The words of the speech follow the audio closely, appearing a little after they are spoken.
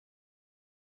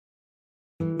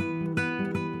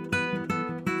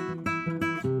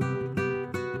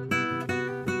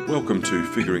Welcome to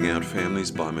Figuring Out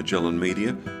Families by Magellan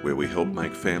Media, where we help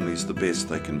make families the best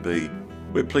they can be.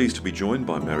 We're pleased to be joined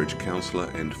by marriage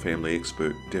counsellor and family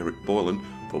expert Derek Boylan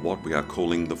for what we are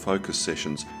calling the Focus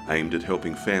Sessions, aimed at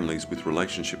helping families with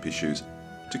relationship issues.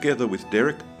 Together with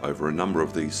Derek, over a number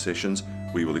of these sessions,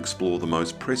 we will explore the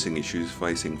most pressing issues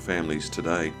facing families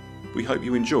today. We hope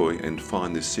you enjoy and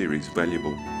find this series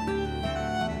valuable.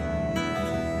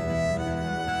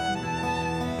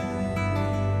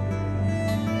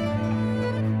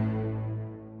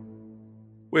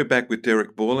 We're back with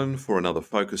Derek Boylan for another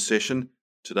focus session.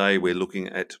 Today we're looking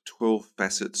at 12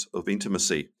 facets of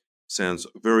intimacy. Sounds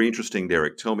very interesting,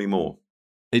 Derek. Tell me more.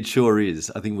 It sure is.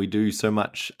 I think we do so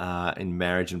much in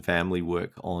marriage and family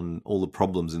work on all the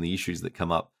problems and the issues that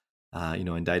come up,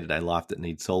 in day-to-day life that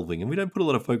need solving, and we don't put a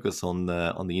lot of focus on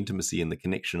the intimacy and the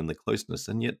connection and the closeness.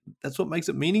 And yet, that's what makes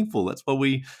it meaningful. That's why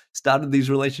we started these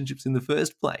relationships in the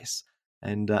first place.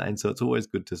 And so it's always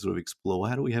good to sort of explore,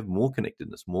 how do we have more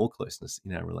connectedness, more closeness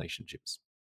in our relationships?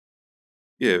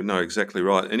 Yeah, no, exactly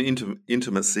right. And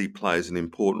intimacy plays an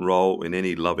important role in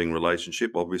any loving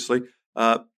relationship, obviously.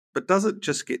 But does it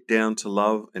just get down to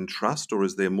love and trust, or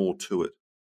is there more to it?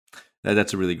 Now,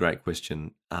 that's a really great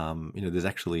question. There's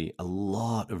actually a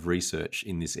lot of research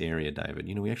in this area, David.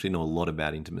 We actually know a lot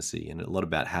about intimacy and a lot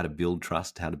about how to build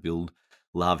trust, how to build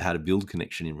love, how to build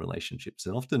connection in relationships.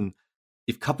 And often,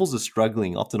 if couples are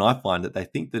struggling, often I find that they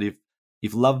think that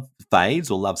if love fades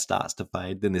or love starts to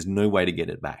fade, then there's no way to get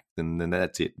it back. Then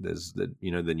that's it.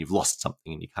 Then you've lost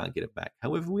something and you can't get it back.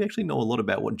 However, we actually know a lot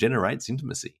about what generates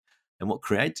intimacy and what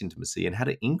creates intimacy and how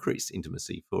to increase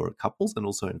intimacy for couples and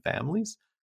also in families.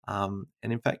 And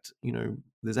in fact,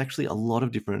 there's actually a lot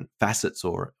of different facets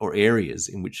or areas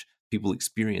in which people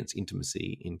experience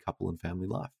intimacy in couple and family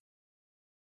life.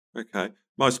 Okay.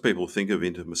 Most people think of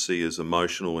intimacy as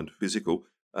emotional and physical,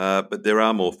 but there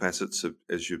are more facets,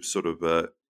 as you've sort of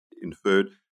inferred,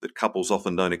 that couples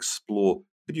often don't explore.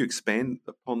 Could you expand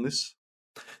upon this?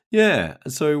 Yeah.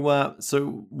 So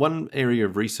one area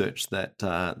of research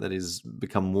that is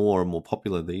become more and more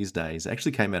popular these days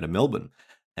actually came out of Melbourne,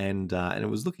 and it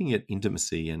was looking at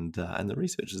intimacy, and the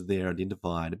researchers there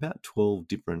identified about 12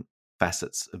 different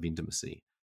facets of intimacy.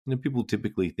 People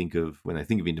typically when they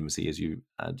think of intimacy, as you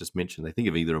just mentioned, they think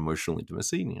of either emotional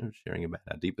intimacy, sharing about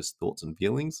our deepest thoughts and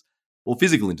feelings, or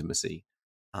physical intimacy,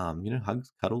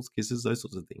 hugs, cuddles, kisses, those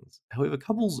sorts of things. However,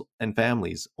 couples and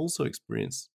families also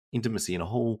experience intimacy in a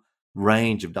whole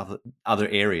range of other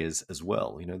areas as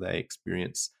well. They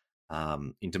experience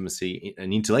intimacy,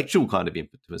 an intellectual kind of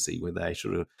intimacy, where they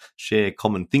sort of share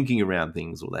common thinking around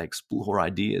things, or they explore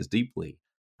ideas deeply.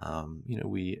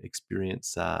 We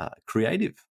experience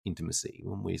creative intimacy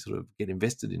when we sort of get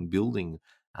invested in building,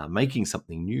 making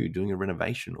something new, doing a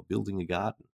renovation or building a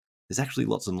garden. There's actually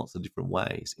lots and lots of different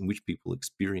ways in which people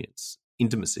experience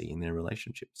intimacy in their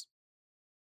relationships.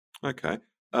 Okay.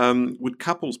 Would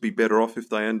couples be better off if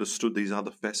they understood these other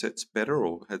facets better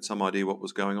or had some idea what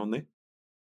was going on there?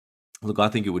 Look, I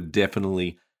think it would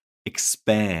definitely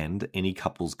expand any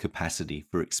couple's capacity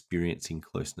for experiencing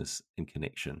closeness and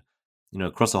connection,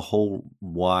 across a whole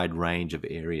wide range of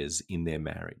areas in their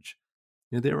marriage.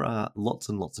 There are lots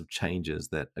and lots of changes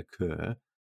that occur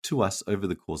to us over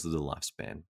the course of the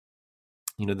lifespan.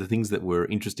 The things that were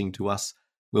interesting to us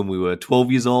when we were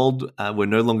 12 years old were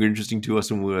no longer interesting to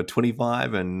us when we were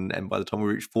 25, and by the time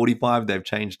we reach 45, they've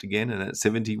changed again, and at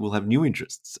 70, we'll have new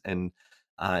interests and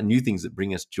new things that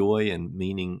bring us joy and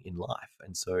meaning in life.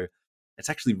 And so it's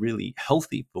actually really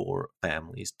healthy for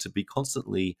families to be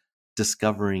constantly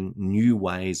discovering new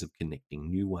ways of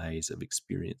connecting, new ways of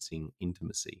experiencing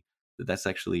intimacy. That's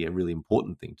actually a really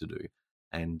important thing to do.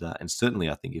 And certainly,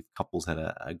 I think if couples had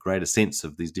a greater sense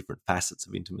of these different facets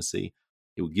of intimacy,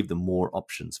 it would give them more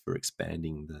options for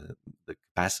expanding the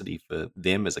capacity for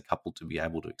them as a couple to be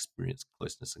able to experience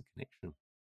closeness and connection.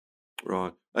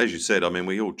 Right. As you said, I mean,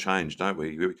 we all change, don't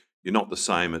we? You're not the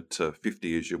same at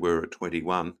 50 as you were at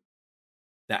 21.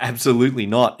 No, absolutely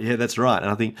not. Yeah, that's right. And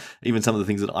I think even some of the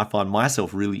things that I find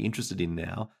myself really interested in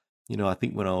now, I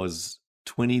think when I was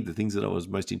 20, the things that I was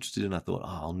most interested in, I thought,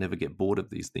 I'll never get bored of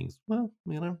these things. Well,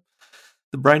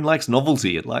 the brain likes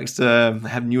novelty. It likes to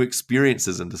have new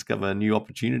experiences and discover new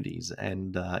opportunities.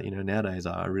 And, nowadays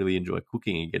I really enjoy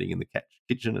cooking and getting in the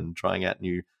kitchen and trying out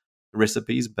new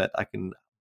recipes. But I can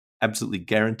absolutely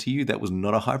guarantee you that was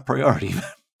not a high priority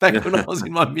back when I was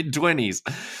in my mid-20s.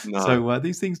 No. So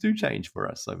these things do change for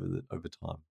us over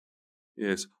time.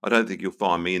 Yes. I don't think you'll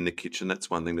find me in the kitchen. That's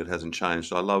one thing that hasn't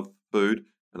changed. I love food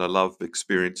and I love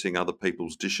experiencing other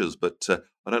people's dishes, but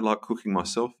I don't like cooking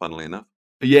myself, funnily enough.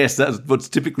 Yes, that's what's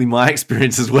typically my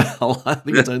experience as well. I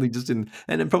think it's only just and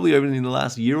then probably only in the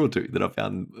last year or two that I've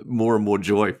found more and more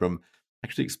joy from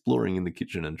actually exploring in the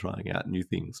kitchen and trying out new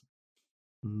things.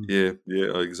 Mm. Yeah,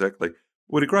 yeah, exactly.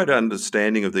 Would a greater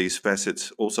understanding of these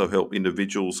facets also help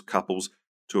individuals, couples,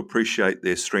 to appreciate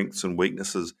their strengths and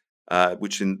weaknesses,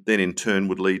 which then in turn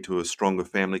would lead to a stronger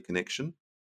family connection?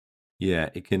 Yeah,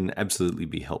 it can absolutely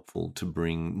be helpful to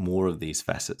bring more of these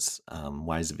facets,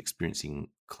 ways of experiencing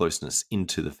closeness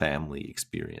into the family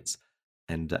experience,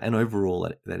 and overall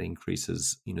that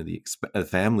increases, the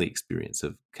family experience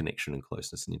of connection and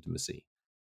closeness and intimacy.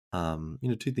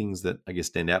 Two things that I guess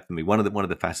stand out for me. One of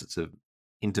the facets of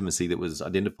intimacy that was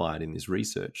identified in this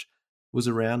research was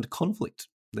around conflict.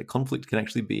 That conflict can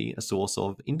actually be a source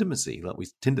of intimacy. Like we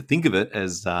tend to think of it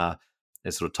as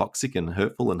sort of toxic and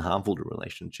hurtful and harmful to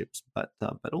relationships, but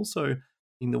also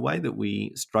in the way that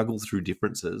we struggle through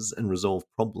differences and resolve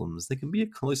problems, there can be a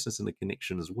closeness and a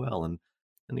connection as well. And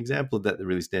an example of that that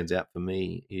really stands out for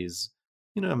me is,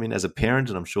 I mean, as a parent,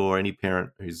 and I'm sure any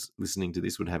parent who's listening to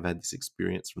this would have had this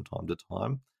experience from time to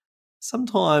time.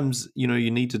 Sometimes, you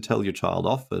need to tell your child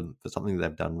off for something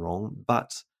they've done wrong,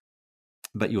 but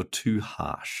you're too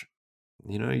harsh.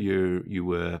 You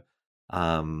were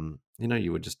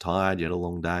just tired, you had a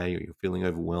long day, or you're feeling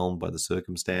overwhelmed by the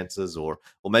circumstances, or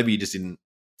maybe you just didn't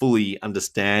fully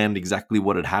understand exactly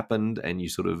what had happened, and you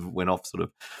sort of went off sort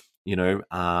of,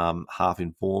 half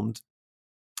informed,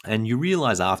 and you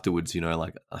realize afterwards,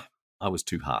 like, I was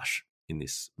too harsh in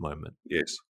this moment.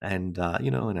 Yes. And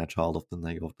our child often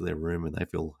they go off to their room and they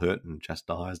feel hurt and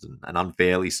chastised and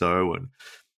unfairly so, and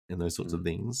those sorts of Mm.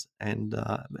 things. And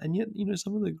yet,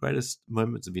 some of the greatest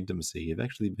moments of intimacy have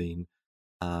actually been,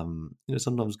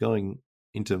 sometimes going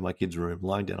into my kid's room,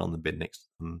 lying down on the bed next to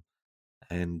them,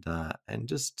 and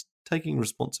just taking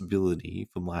responsibility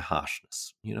for my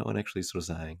harshness, and actually sort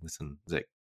of saying, "Listen, Zach,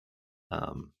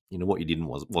 what you did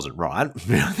wasn't right.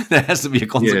 There has to be a Yeah,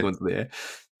 consequence there.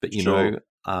 But sure.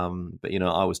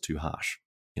 I was too harsh,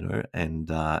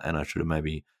 and I should have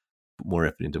maybe put more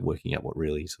effort into working out what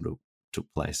really sort of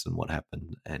took place and what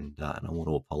happened, and I want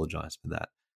to apologize for that.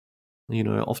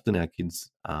 Often our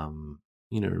kids,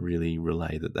 really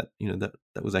relay that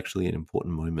was actually an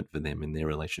important moment for them in their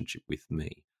relationship with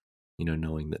me.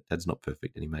 Knowing that Dad's not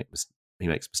perfect and he makes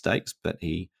mistakes, but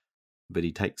he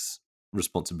takes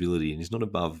responsibility and he's not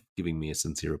above giving me a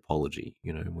sincere apology,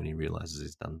 when he realizes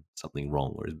he's done something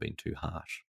wrong or has been too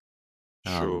harsh.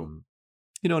 Sure. Um,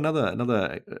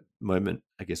 another moment,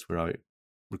 I guess, where I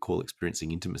recall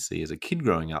experiencing intimacy as a kid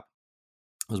growing up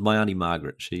was my auntie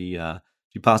Margaret. She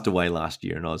passed away last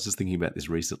year, and I was just thinking about this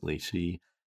recently. She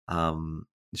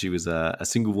was a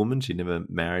single woman. She never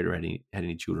married or had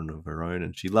any children of her own,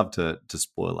 and she loved to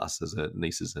spoil us as her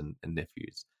nieces and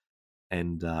nephews.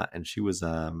 And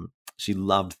she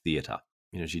loved theatre.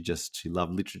 She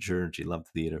loved literature and she loved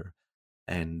theatre,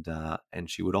 and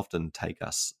she would often take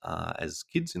us as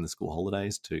kids in the school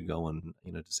holidays to go and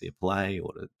to see a play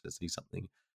or to see something,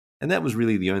 and that was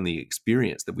really the only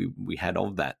experience that we had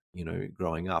of that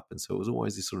growing up, and so it was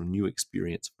always this sort of new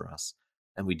experience for us,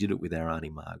 and we did it with our auntie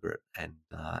Margaret, and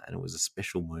it was a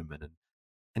special moment,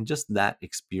 and just that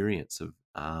experience of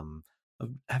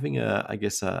having I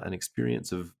guess an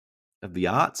experience of the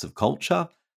arts of culture,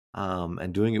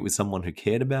 and doing it with someone who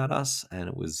cared about us, and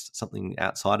it was something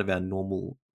outside of our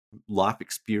normal life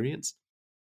experience.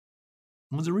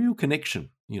 It was a real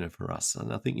connection, for us.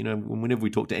 And I think, whenever we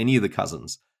talk to any of the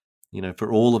cousins,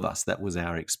 for all of us, that was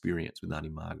our experience with Auntie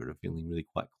Margaret, of feeling really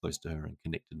quite close to her and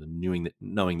connected, and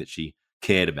knowing that she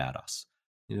cared about us.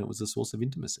 It was a source of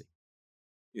intimacy.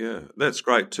 Yeah, that's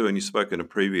great too. And you spoke in a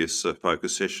previous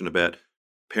focus session about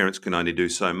parents can only do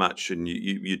so much, and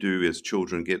you do as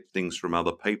children get things from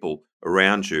other people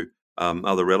around you,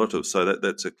 other relatives. So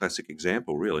that's a classic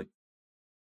example, really.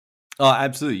 Oh,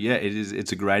 absolutely. Yeah, it is.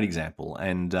 It's a great example,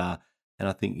 and I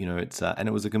think it's and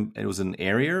it was an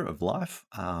area of life,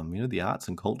 the arts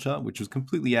and culture, which was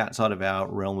completely outside of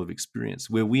our realm of experience,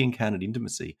 where we encountered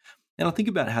intimacy, and I think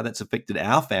about how that's affected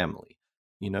our family.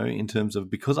 In terms of,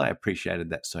 because I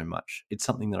appreciated that so much, it's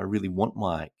something that I really want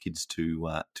my kids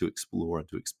to explore and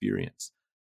to experience.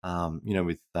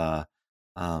 With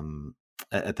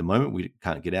at the moment we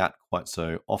can't get out quite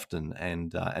so often,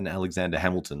 and Alexander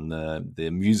Hamilton, the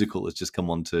musical, has just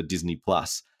come on to Disney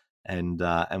Plus, and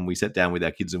we sat down with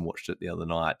our kids and watched it the other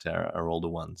night, our older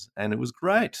ones, and it was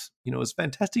great. It was a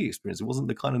fantastic experience. It wasn't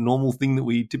the kind of normal thing that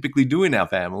we typically do in our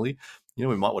family.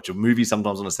 We might watch a movie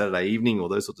sometimes on a Saturday evening or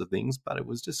those sorts of things, but it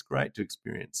was just great to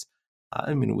experience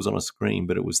I mean, it was on a screen,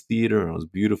 but it was theatre and it was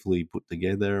beautifully put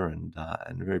together and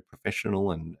very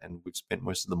professional. And we've spent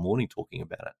most of the morning talking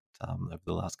about it over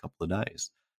the last couple of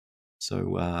days.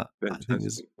 So I think there's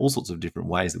Fantastic. all sorts of different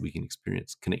ways that we can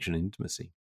experience connection and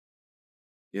intimacy.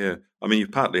 Yeah, I mean,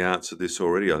 you've partly answered this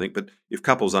already, I think, but if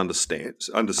couples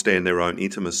understand their own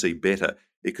intimacy better,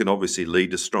 it can obviously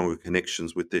lead to stronger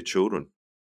connections with their children.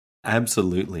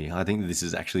 Absolutely, I think that this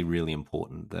is actually really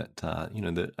important. That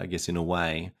that I guess in a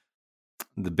way,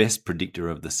 the best predictor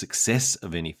of the success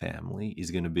of any family is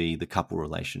going to be the couple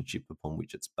relationship upon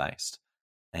which it's based.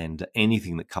 And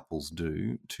anything that couples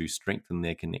do to strengthen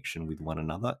their connection with one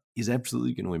another is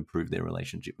absolutely going to improve their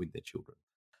relationship with their children.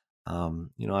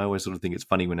 I always sort of think it's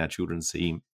funny when our children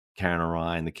see Karen or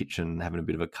I in the kitchen having a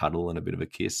bit of a cuddle and a bit of a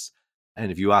kiss. And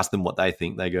if you ask them what they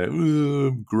think, they go,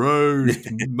 "Ugh, gross,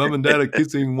 mum and dad are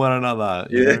kissing one another,"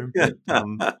 Yeah.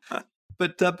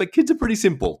 But kids are pretty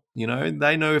simple.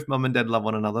 They know if mum and dad love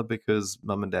one another because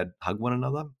mum and dad hug one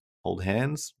another, hold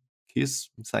hands, kiss,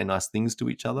 say nice things to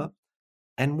each other.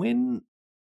 And when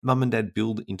mum and dad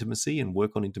build intimacy and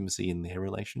work on intimacy in their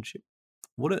relationship,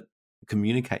 what it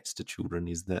communicates to children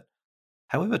is that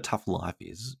however tough life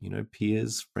is,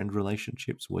 peers, friend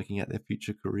relationships, working out their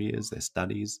future careers, their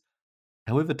studies,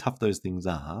 however tough those things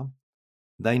are,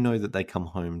 they know that they come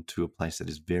home to a place that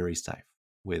is very safe,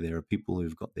 where there are people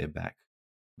who've got their back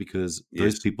because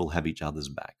those Yes. people have each other's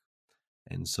back.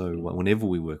 And so whenever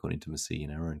we work on intimacy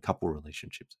in our own couple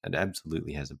relationships, it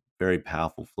absolutely has a very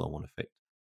powerful flow on effect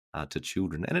to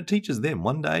children. And it teaches them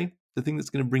one day the thing that's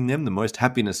going to bring them the most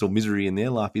happiness or misery in their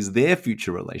life is their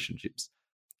future relationships.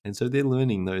 And so they're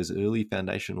learning those early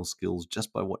foundational skills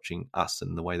just by watching us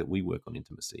and the way that we work on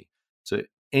intimacy. So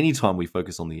anytime we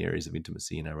focus on the areas of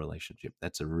intimacy in our relationship,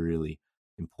 that's a really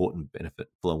important benefit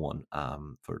flow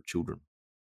on for children.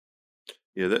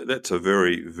 Yeah, that's a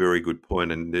very, very good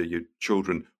point. And your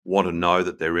children want to know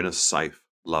that they're in a safe,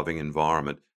 loving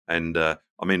environment. And I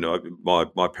mean,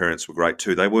 my parents were great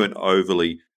too. They weren't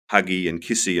overly huggy and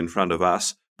kissy in front of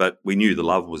us, but we knew the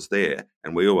love was there,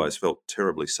 and we always felt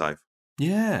terribly safe.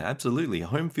 Yeah, absolutely.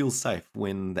 Home feels safe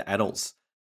when the adults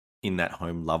in that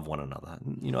home love one another.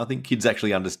 I think kids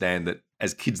actually understand that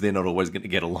as kids, they're not always going to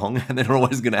get along and they're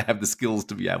always going to have the skills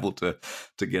to be able to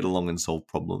get along and solve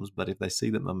problems. But if they see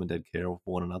that mum and dad care for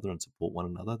one another and support one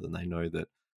another, then they know that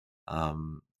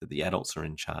the adults are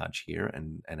in charge here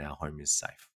and our home is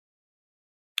safe.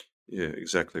 Yeah,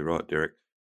 exactly right, Derek.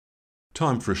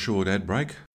 Time for a short ad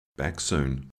break. Back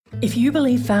soon. If you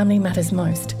believe family matters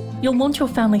most, you'll want your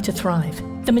family to thrive.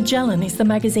 The Magellan is the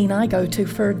magazine I go to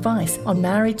for advice on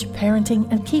marriage, parenting,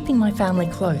 and keeping my family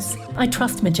close. I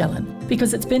trust Magellan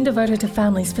because it's been devoted to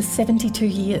families for 72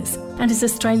 years and is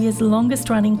Australia's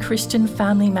longest-running Christian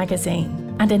family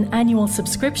magazine. And an annual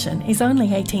subscription is only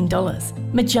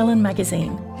 $18. Magellan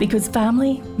Magazine, because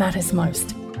family matters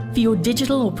most. For your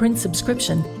digital or print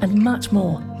subscription and much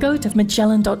more, go to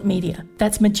magellan.media.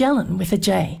 That's Magellan with a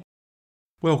J.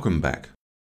 Welcome back.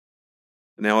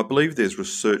 Now, I believe there's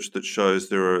research that shows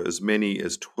there are as many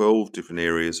as 12 different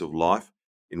areas of life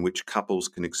in which couples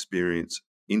can experience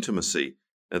intimacy.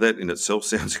 Now, that in itself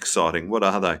sounds exciting. What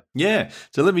are they? Yeah.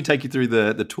 So let me take you through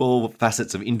the 12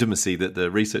 facets of intimacy that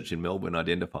the research in Melbourne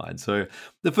identified. So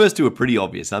the first two are pretty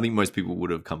obvious. I think most people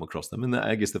would have come across them. And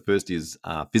I guess the first is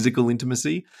physical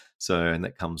intimacy. And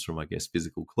that comes from, I guess,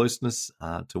 physical closeness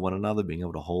to one another, being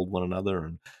able to hold one another.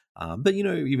 And but,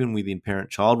 even within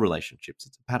parent-child relationships,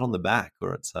 it's a pat on the back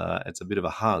or it's a bit of a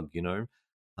hug,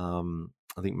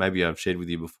 I think maybe I've shared with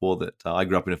you before that I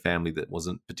grew up in a family that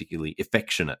wasn't particularly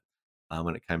affectionate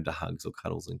when it came to hugs or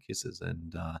cuddles and kisses,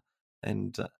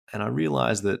 and I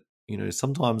realized that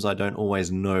sometimes I don't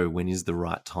always know when is the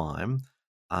right time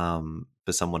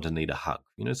for someone to need a hug.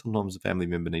 Sometimes a family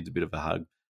member needs a bit of a hug,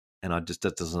 and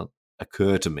that doesn't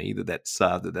occur to me that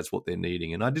that's what they're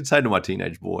needing. And I did say to my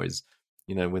teenage boys,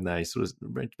 when they sort of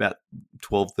reached about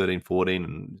 12, 13, 14,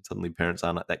 and suddenly parents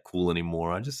aren't that cool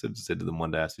anymore, I just said to them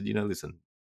one day, I said, listen,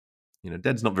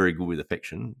 dad's not very good with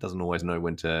affection, doesn't always know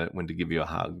when to give you a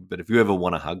hug. But if you ever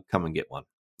want a hug, come and get one,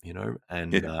 Yeah.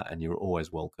 and you're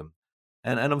always welcome.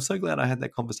 And I'm so glad I had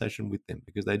that conversation with them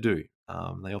because they do.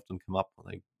 They often come up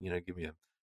and they, give me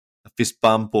a fist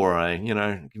bump or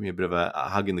give me a bit of a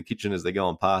hug in the kitchen as they go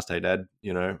on past. Hey, Dad,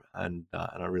 and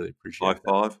I really appreciate High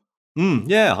five.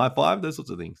 yeah, high five, those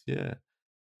sorts of things. Yeah.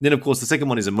 Then, of course, the second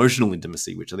one is emotional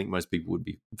intimacy, which I think most people would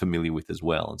be familiar with as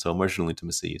well. And so, emotional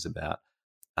intimacy is about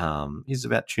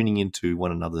tuning into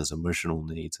one another's emotional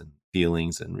needs and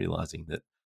feelings, and realizing that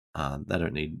they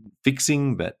don't need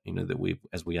fixing, but that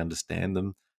as we understand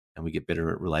them and we get better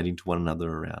at relating to one another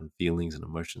around feelings and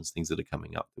emotions, things that are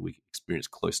coming up, that we experience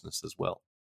closeness as well.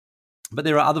 But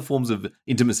there are other forms of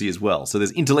intimacy as well. So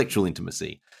there's intellectual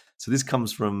intimacy. So this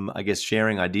comes from, I guess,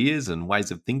 sharing ideas and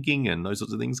ways of thinking and those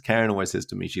sorts of things. Karen always says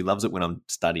to me she loves it when I'm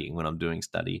studying, when I'm doing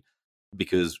study,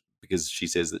 because she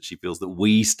says that she feels that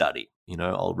we study.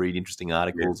 I'll read interesting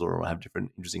articles or I'll have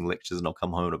different interesting lectures, and I'll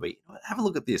come home and I'll be, have a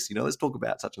look at this. Let's talk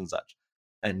about such and such,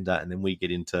 and then we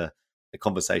get into the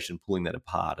conversation, pulling that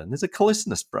apart. And there's a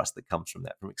closeness for us that comes from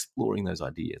that, from exploring those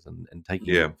ideas and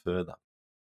taking them further.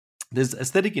 There's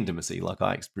aesthetic intimacy, like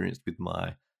I experienced with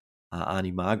my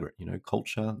Auntie Margaret.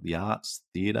 Culture, the arts,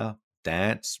 theatre,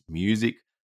 dance, music.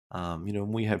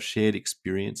 And we have shared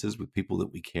experiences with people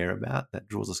that we care about. That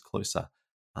draws us closer.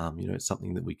 It's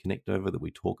something that we connect over, that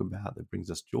we talk about, that brings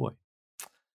us joy.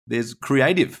 There's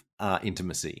creative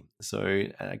intimacy. So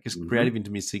I guess creative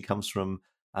intimacy comes from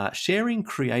sharing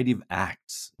creative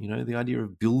acts. The idea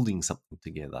of building something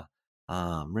together,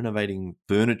 renovating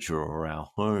furniture or our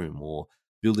home, or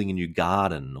building a new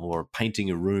garden, or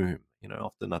painting a room.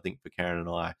 Often I think for Karen and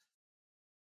I,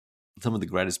 some of the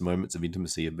greatest moments of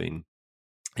intimacy have been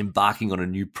embarking on a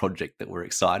new project that we're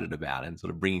excited about and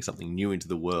sort of bringing something new into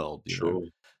the world.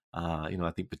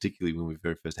 I think particularly when we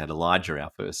very first had Elijah,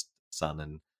 our first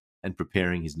son, and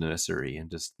preparing his nursery, and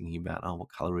just thinking about,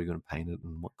 what color are we going to paint it,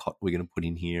 and what cot we're going to put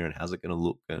in here, and how's it going to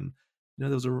look. And there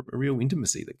was a real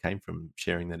intimacy that came from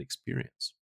sharing that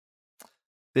experience.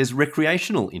 There's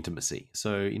recreational intimacy.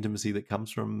 So intimacy that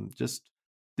comes from just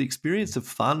the experience of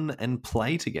fun and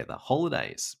play together,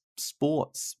 holidays,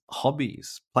 sports,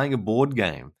 hobbies, playing a board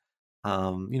game,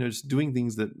 just doing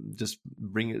things that just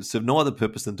serve no other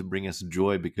purpose than to bring us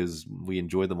joy because we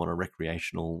enjoy them on a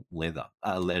recreational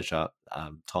leisure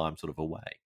time sort of a way.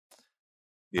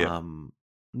 Yeah.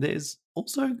 There's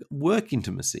also work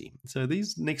intimacy. So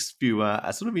these next few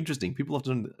are sort of interesting. People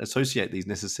often associate these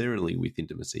necessarily with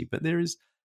intimacy, but there is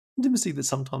intimacy that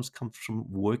sometimes comes from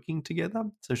working together.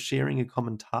 So sharing a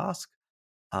common task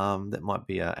that might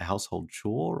be a household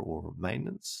chore or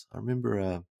maintenance. I remember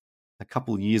a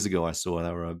couple of years ago I saw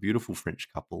they were a beautiful French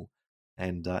couple,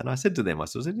 and I said to them, I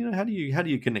said, how do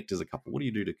you connect as a couple? What do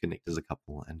you do to connect as a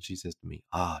couple? And she says to me,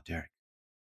 Derek,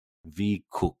 we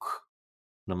cook.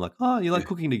 And I'm like, you like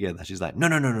cooking together? She's like,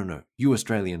 no. You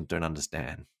Australians don't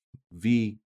understand.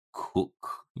 We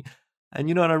cook. And,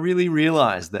 and I really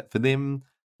realized that for them,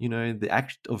 the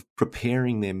act of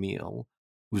preparing their meal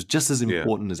was just as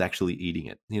important as actually eating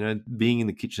it. Being in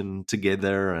the kitchen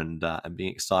together and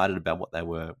being excited about what they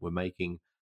were making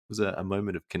was a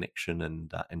moment of connection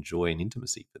and joy and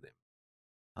intimacy for them.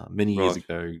 Many years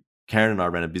ago, Karen and I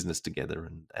ran a business together,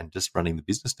 and just running the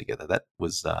business together, that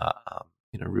was a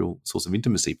real source of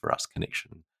intimacy for us,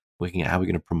 connection, working out how we're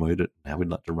going to promote it and how we'd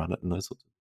like to run it and those sorts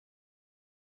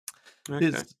of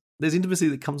things. Okay. There's intimacy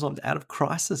that comes on out of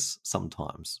crisis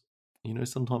sometimes.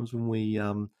 Sometimes when we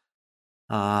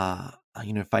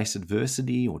face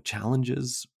adversity or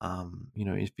challenges,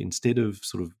 if instead of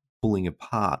sort of pulling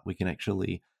apart, we can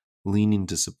actually lean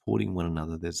into supporting one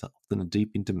another. There's often a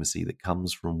deep intimacy that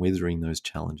comes from weathering those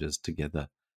challenges together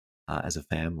as a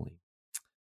family.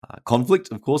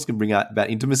 Conflict, of course, can bring out about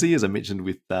intimacy, as I mentioned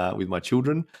with my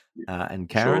children and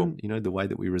Karen. Sure. The way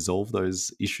that we resolve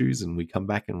those issues and we come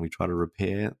back and we try to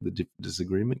repair the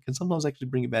disagreement can sometimes actually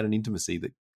bring about an intimacy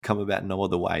that come about no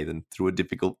other way than through a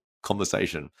difficult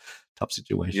conversation, tough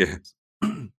situations.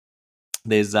 Yeah.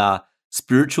 There's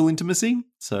spiritual intimacy,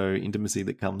 so intimacy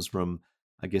that comes from,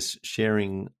 I guess,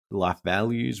 sharing life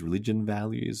values, religion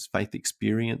values, faith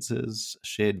experiences,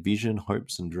 shared vision,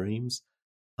 hopes and dreams.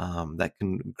 That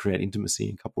can create intimacy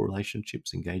in couple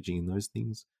relationships, engaging in those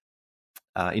things.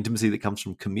 Intimacy that comes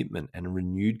from commitment and a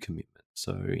renewed commitment.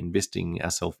 So investing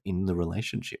ourselves in the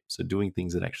relationship. So doing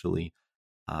things that actually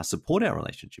support our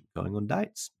relationship, going on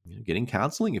dates, getting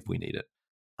counseling if we need it,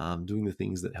 doing the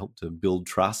things that help to build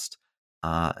trust,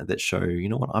 that show,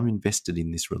 I'm invested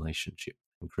in this relationship,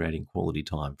 and creating quality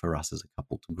time for us as a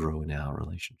couple to grow in our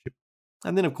relationship.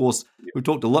 And then, of course, we've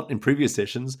talked a lot in previous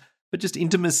sessions, but just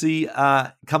intimacy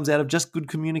comes out of just good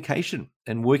communication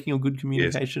and working on good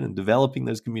communication and developing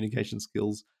those communication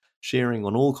skills, sharing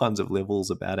on all kinds of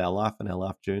levels about our life and our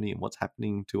life journey and what's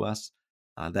happening to us.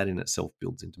 That in itself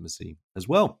builds intimacy as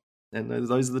well. And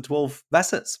those are the 12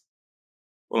 facets.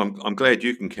 Well, I'm glad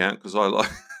you can count, because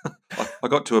I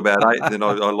got to about 8, then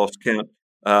I lost count.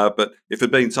 But if it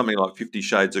had been something like 50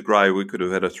 Shades of Grey, we could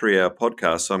have had a 3-hour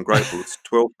podcast. So I'm grateful it's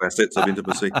 12 facets of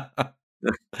intimacy.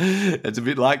 It's a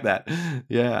bit like that.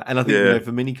 Yeah. And I think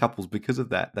for many couples, because of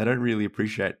that, they don't really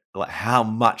appreciate how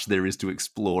much there is to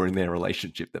explore in their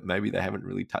relationship that maybe they haven't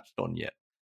really touched on yet.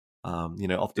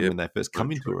 Often when they first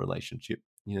come into a relationship,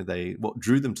 what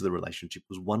drew them to the relationship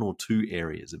was one or two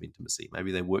areas of intimacy.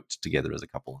 Maybe they worked together as a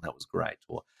couple and that was great.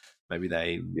 Or Maybe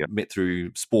they Yeah. met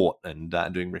through sport and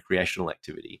doing recreational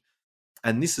activity.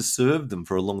 And this has served them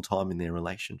for a long time in their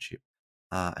relationship.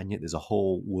 And yet there's a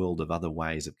whole world of other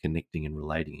ways of connecting and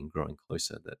relating and growing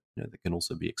closer that, that can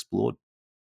also be explored.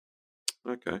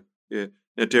 Okay. Yeah.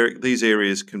 Now, Derek, these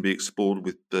areas can be explored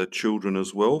with the children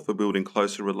as well for building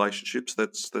closer relationships.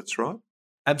 That's right.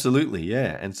 Absolutely,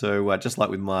 yeah. And so, just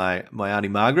like with my auntie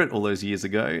Margaret all those years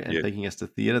ago, and Yeah. taking us to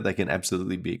theatre, they can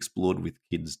absolutely be explored with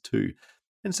kids too.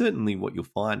 And certainly, what you'll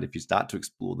find if you start to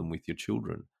explore them with your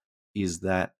children is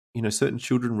that certain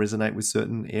children resonate with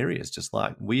certain areas, just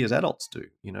like we as adults do.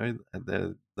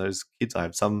 Those kids. I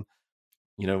have some.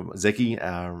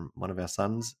 Zeki, one of our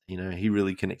sons. He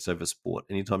really connects over sport.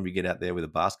 Anytime you get out there with a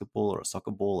basketball or a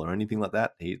soccer ball or anything like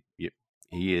that, he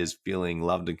is feeling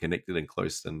loved and connected and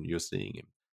close, and you're seeing him.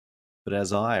 But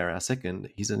our second,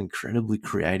 he's an incredibly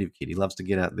creative kid. He loves to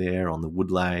get out there on the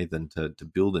wood lathe and to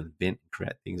build and invent and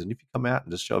create things. And if you come out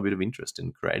and just show a bit of interest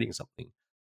in creating something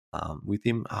with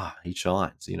him, he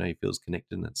shines. He feels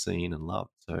connected and seen and loved.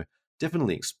 So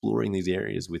definitely exploring these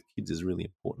areas with kids is really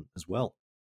important as well.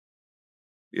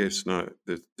 Yes. No.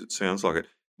 It sounds like it.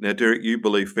 Now, Derek, you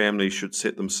believe families should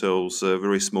set themselves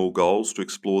very small goals to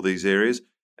explore these areas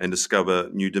and discover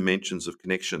new dimensions of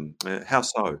connection. How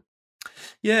so?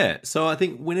 Yeah, so I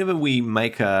think whenever we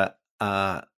make a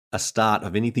start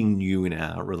of anything new in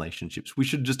our relationships, we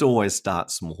should just always start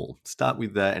small. Start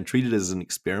with that and treat it as an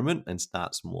experiment and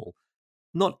start small.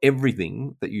 Not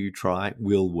everything that you try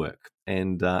will work,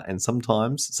 and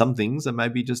sometimes some things are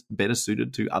maybe just better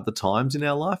suited to other times in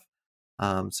our life.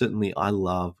 Certainly, I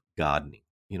love gardening.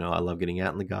 I love getting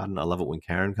out in the garden. I love it when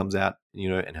Karen comes out,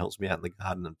 and helps me out in the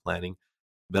garden and planting.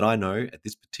 But I know at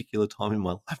this particular time in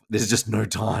my life, there's just no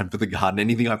time for the garden.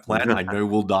 Anything I plant, I know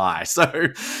will die.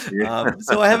 Yeah.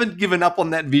 So I haven't given up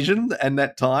on that vision and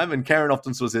that time. And Karen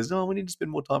often sort of says, "Oh, we need to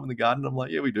spend more time in the garden." I'm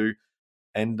like, "Yeah, we do."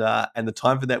 And the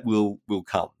time for that will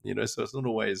come. So it's not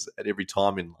always at every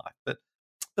time in life, but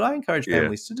I encourage Yeah.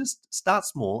 families to just start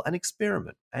small and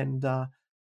experiment. And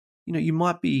you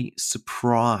might be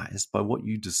surprised by what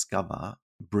you discover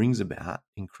brings about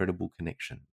incredible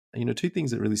connection. Two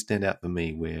things that really stand out for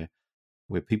me where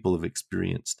people have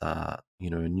experienced, a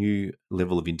new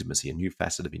level of intimacy, a new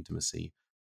facet of intimacy.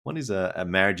 One is a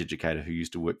marriage educator who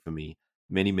used to work for me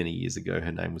many, many years ago.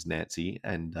 Her name was Nancy,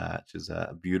 and she's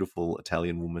a beautiful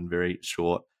Italian woman, very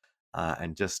short,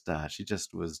 and she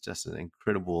just was just an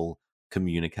incredible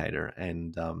communicator.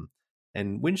 And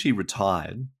when she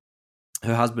retired,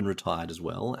 her husband retired as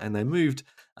well, and they moved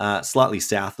slightly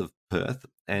south of Perth.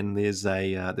 And there's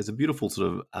a beautiful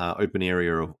sort of open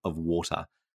area of water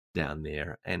down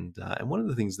there. And one of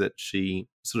the things that she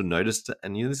sort of noticed,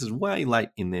 and this is way late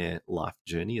in their life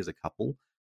journey as a couple,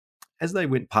 as they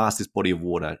went past this body of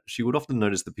water, she would often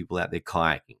notice the people out there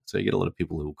kayaking. So you get a lot of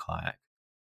people who will kayak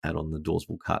out on the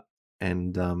Dawesville Cut,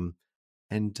 and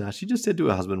she just said to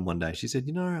her husband one day, she said,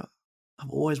 I've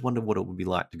always wondered what it would be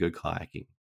like to go kayaking.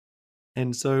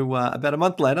 And so about a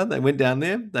month later, they went down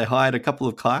there. They hired a couple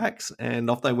of kayaks, and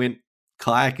off they went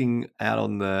kayaking out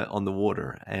on the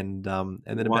water. And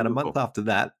then about a month after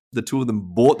that, the two of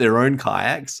them bought their own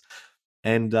kayaks,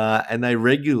 and they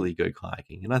regularly go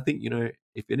kayaking. And I think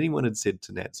if anyone had said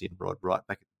to Nancy and Rod right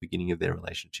back at the beginning of their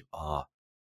relationship,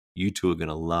 you two are going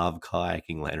to love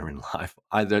kayaking later in life,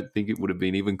 I don't think it would have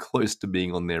been even close to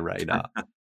being on their radar.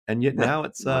 And yet now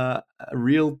it's a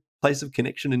real place of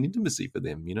connection and intimacy for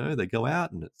them. They go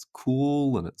out and it's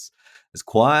cool and it's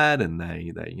quiet, and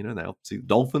they see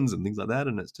dolphins and things like that,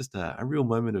 and it's just a real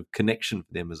moment of connection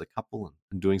for them as a couple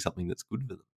and doing something that's good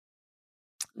for them.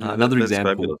 Another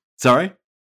example. Fabulous. Sorry?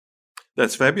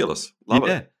 That's fabulous. Love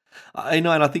it. And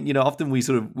I think often we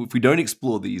sort of, if we don't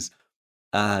explore these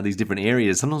different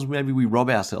areas, sometimes maybe we rob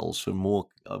ourselves for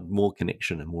more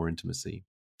connection and more intimacy.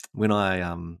 When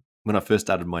I first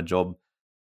started my job,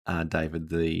 David,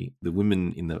 the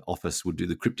women in the office would do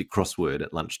the cryptic crossword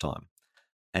at lunchtime,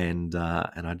 and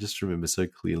I just remember so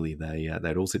clearly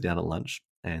they'd all sit down at lunch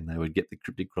and they would get the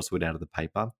cryptic crossword out of the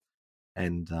paper,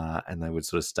 and they would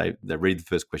sort of they read the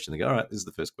first question, they go, all right, this is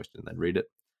the first question, they'd read it,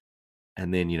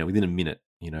 and then within a minute,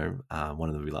 one of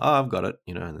them would be like, oh, I've got it,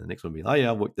 and then the next one would be like, oh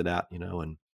yeah, I've worked it out,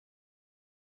 and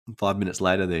 5 minutes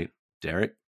later they,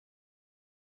 Derek,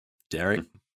 Derek,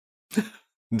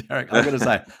 I've got to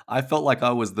say, I felt like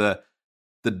I was the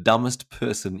dumbest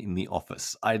person in the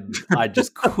office. I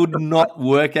just could not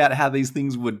work out how these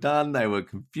things were done. They were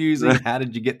confusing. How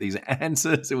did you get these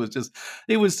answers?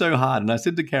 It was so hard. And I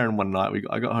said to Karen one night,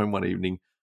 I got home one evening,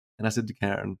 and I said to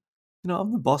Karen,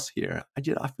 I'm the boss here. I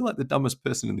feel like the dumbest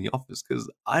person in the office because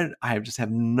I just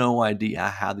have no idea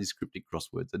how these cryptic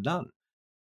crosswords are done.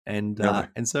 Really?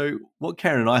 And so what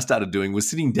Karen and I started doing was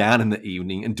sitting down in the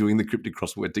evening and doing the cryptic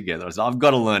crossword together. I said, I've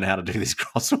got to learn how to do these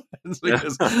crosswords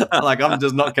because like I'm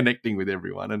just not connecting with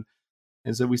everyone.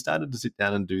 And so we started to sit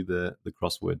down and do the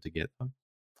crossword together.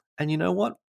 And you know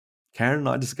what? Karen and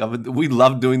I discovered that we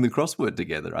love doing the crossword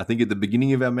together. I think at the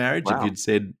beginning of our marriage, if Wow. you'd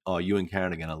said, oh, you and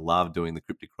Karen are going to love doing the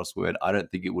cryptic crossword, I don't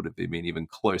think it would have been even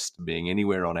close to being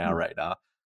anywhere on our radar.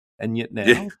 And yet now,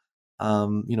 Yeah.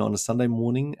 on a Sunday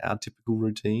morning, our typical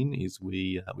routine is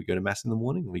we go to mass in the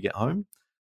morning, we get home,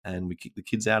 and we kick the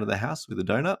kids out of the house with a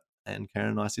donut. And Karen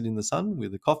and I sit in the sun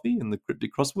with a coffee and the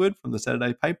cryptic crossword from the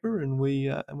Saturday paper, and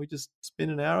we just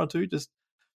spend an hour or two just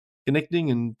connecting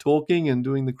and talking and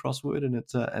doing the crossword, and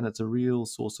it's a real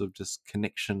source of just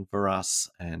connection for us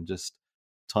and just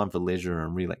time for leisure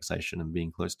and relaxation and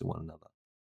being close to one another.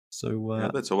 So Yeah,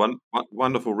 that's a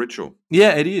wonderful ritual.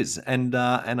 yeah, it is, and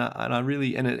I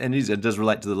really it does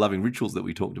relate to the loving rituals that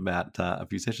we talked about a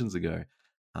few sessions ago.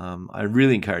 I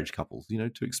really encourage couples,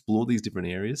 to explore these different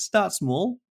areas. Start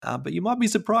small, but you might be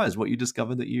surprised what you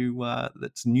discover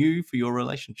that's new for your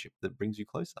relationship that brings you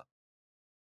closer.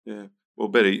 Yeah. Well,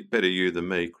 better you than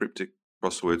me. Cryptic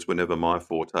crosswords were never my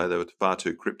forte. They were far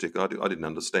too cryptic. I didn't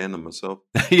understand them myself.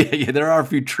 Yeah, there are a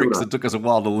few tricks that took us a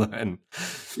while to learn.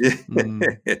 Yeah.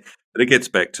 But it gets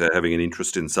back to having an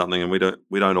interest in something, and we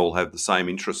don't all have the same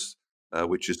interests,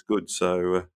 which is good.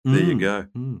 So there you go.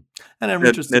 And our Now,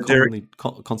 interests now, are Derek,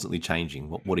 constantly changing.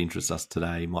 What interests us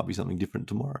today might be something different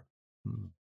tomorrow.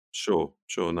 sure,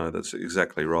 no, that's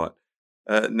exactly right.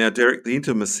 Now, Derek, the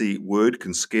intimacy word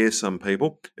can scare some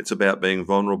people. It's about being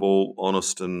vulnerable,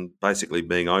 honest, and basically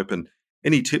being open.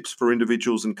 Any tips for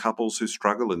individuals and couples who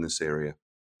struggle in this area?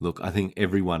 Look, I think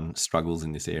everyone struggles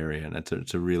in this area, and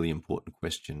it's a really important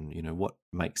question. What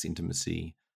makes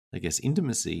intimacy? I guess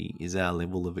intimacy is our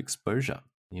level of exposure.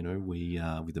 We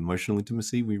with emotional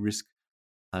intimacy, we risk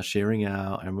sharing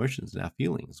our emotions and our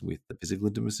feelings. With the physical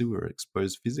intimacy, we're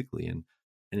exposed physically, and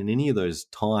in any of those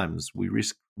times, we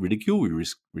risk ridicule, we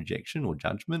risk rejection or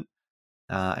judgment,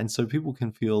 and so people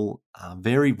can feel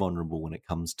very vulnerable when it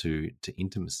comes to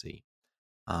intimacy.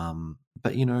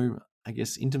 But I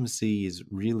guess intimacy is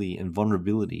really, and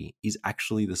vulnerability is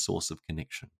actually the source of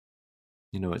connection.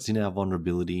 It's in our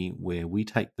vulnerability where we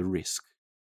take the risk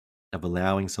of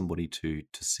allowing somebody to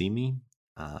see me,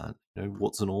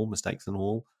 warts and all, mistakes and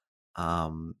all,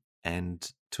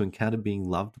 and to encounter being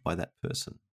loved by that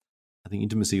person. I think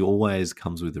intimacy always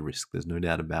comes with a risk. There's no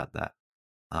doubt about that.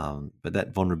 But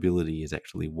that vulnerability is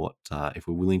actually what, if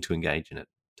we're willing to engage in it,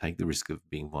 take the risk of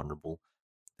being vulnerable,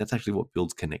 that's actually what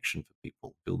builds connection for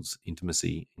people, builds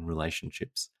intimacy in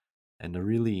relationships. And I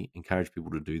really encourage people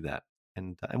to do that.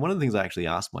 And one of the things I actually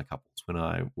ask my couples when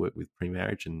I work with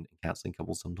pre-marriage and counseling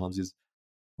couples sometimes is,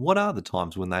 what are the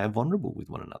times when they are vulnerable with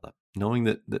one another? Knowing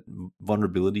that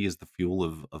vulnerability is the fuel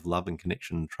of love and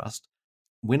connection and trust.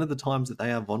 When are the times that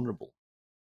they are vulnerable?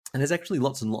 And there's actually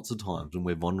lots and lots of times when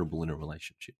we're vulnerable in a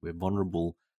relationship. We're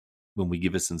vulnerable when we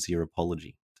give a sincere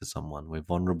apology to someone. We're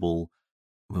vulnerable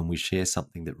when we share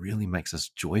something that really makes us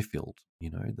joy-filled,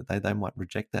 that they might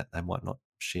reject that. They might not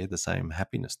share the same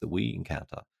happiness that we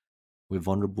encounter. We're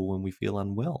vulnerable when we feel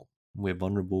unwell. We're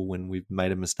vulnerable when we've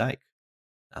made a mistake.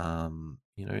 And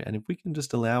if we can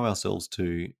just allow ourselves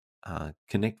to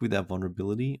connect with our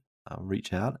vulnerability,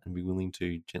 reach out and be willing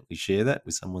to gently share that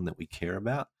with someone that we care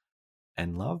about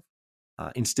and love,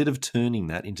 instead of turning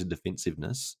that into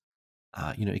defensiveness,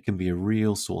 it can be a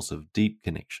real source of deep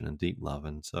connection and deep love.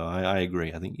 And so I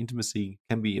agree. I think intimacy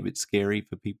can be a bit scary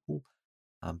for people,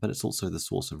 but it's also the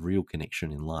source of real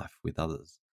connection in life with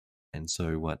others. And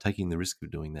so taking the risk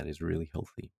of doing that is really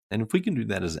healthy. And if we can do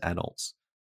that as adults,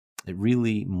 it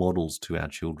really models to our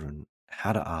children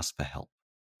how to ask for help,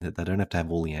 that they don't have to have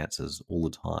all the answers all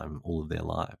the time, all of their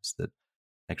lives, that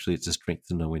actually it's a strength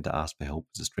to know when to ask for help.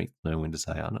 It's a strength to know when to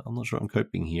say, I'm not sure I'm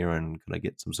coping here and could I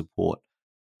get some support?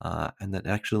 And that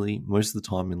actually most of the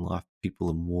time in life, people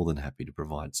are more than happy to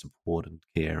provide support and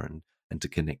care and to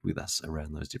connect with us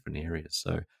around those different areas.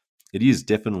 So it is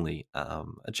definitely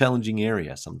a challenging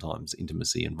area sometimes,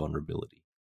 intimacy and vulnerability.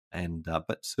 And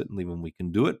but certainly when we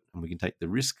can do it and we can take the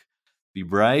risk, be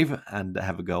brave and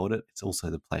have a go at it, it's also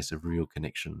the place of real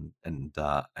connection and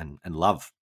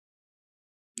love.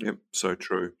 Yep, so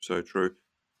true, so true.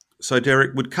 So,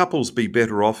 Derek, would couples be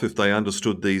better off if they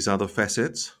understood these other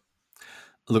facets?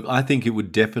 Look, I think it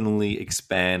would definitely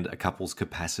expand a couple's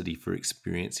capacity for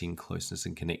experiencing closeness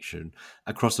and connection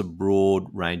across a broad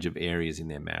range of areas in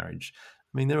their marriage.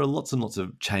 I mean, there are lots and lots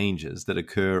of changes that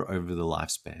occur over the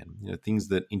lifespan. Things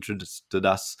that interested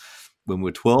us when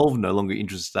we're 12 no longer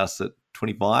interests us at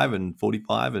 25 and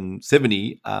 45 and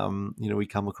 70. We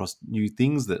come across new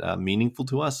things that are meaningful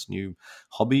to us, new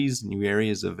hobbies, new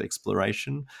areas of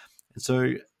exploration. And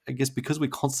so I guess because we're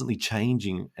constantly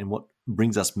changing and what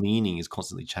brings us meaning is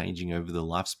constantly changing over the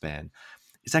lifespan,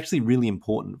 it's actually really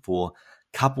important for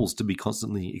couples to be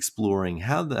constantly exploring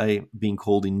how they're being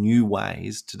called in new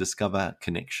ways to discover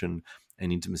connection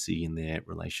and intimacy in their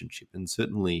relationship. And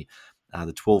certainly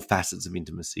the 12 facets of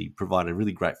intimacy provide a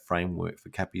really great framework for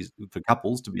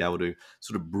couples to be able to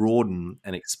sort of broaden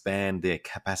and expand their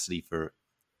capacity for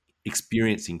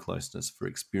experiencing closeness, for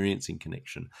experiencing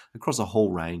connection across a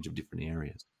whole range of different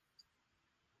areas.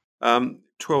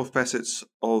 12 facets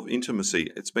of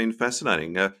intimacy. It's been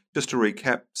fascinating. Just to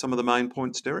recap some of the main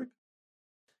points, Derek.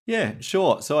 Yeah,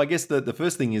 sure. So I guess the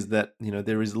first thing is that,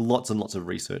 there is lots and lots of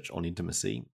research on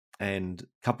intimacy, and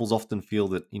couples often feel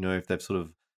that, if they've sort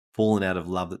of fallen out of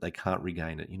love, that they can't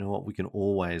regain it. You know what? We can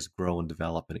always grow and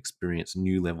develop and experience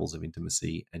new levels of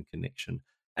intimacy and connection.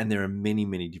 And there are many,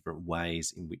 many different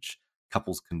ways in which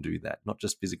couples can do that, not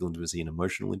just physical intimacy and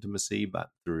emotional intimacy,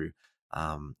 but through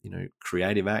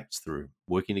creative acts, through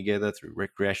working together, through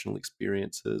recreational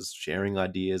experiences, sharing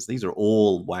ideas. These are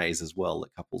all ways as well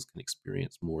that couples can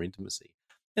experience more intimacy.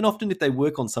 And often if they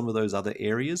work on some of those other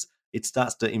areas, it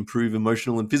starts to improve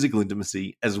emotional and physical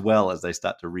intimacy as well as they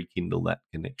start to rekindle that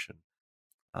connection.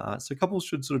 So couples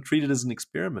should sort of treat it as an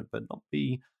experiment, but not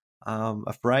be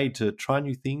afraid to try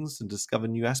new things and discover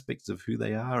new aspects of who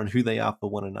they are and who they are for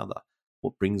one another,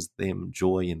 what brings them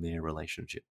joy in their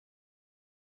relationship.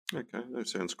 Okay, that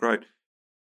sounds great.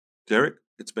 Derek,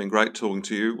 it's been great talking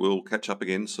to you. We'll catch up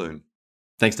again soon.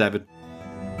 Thanks, David.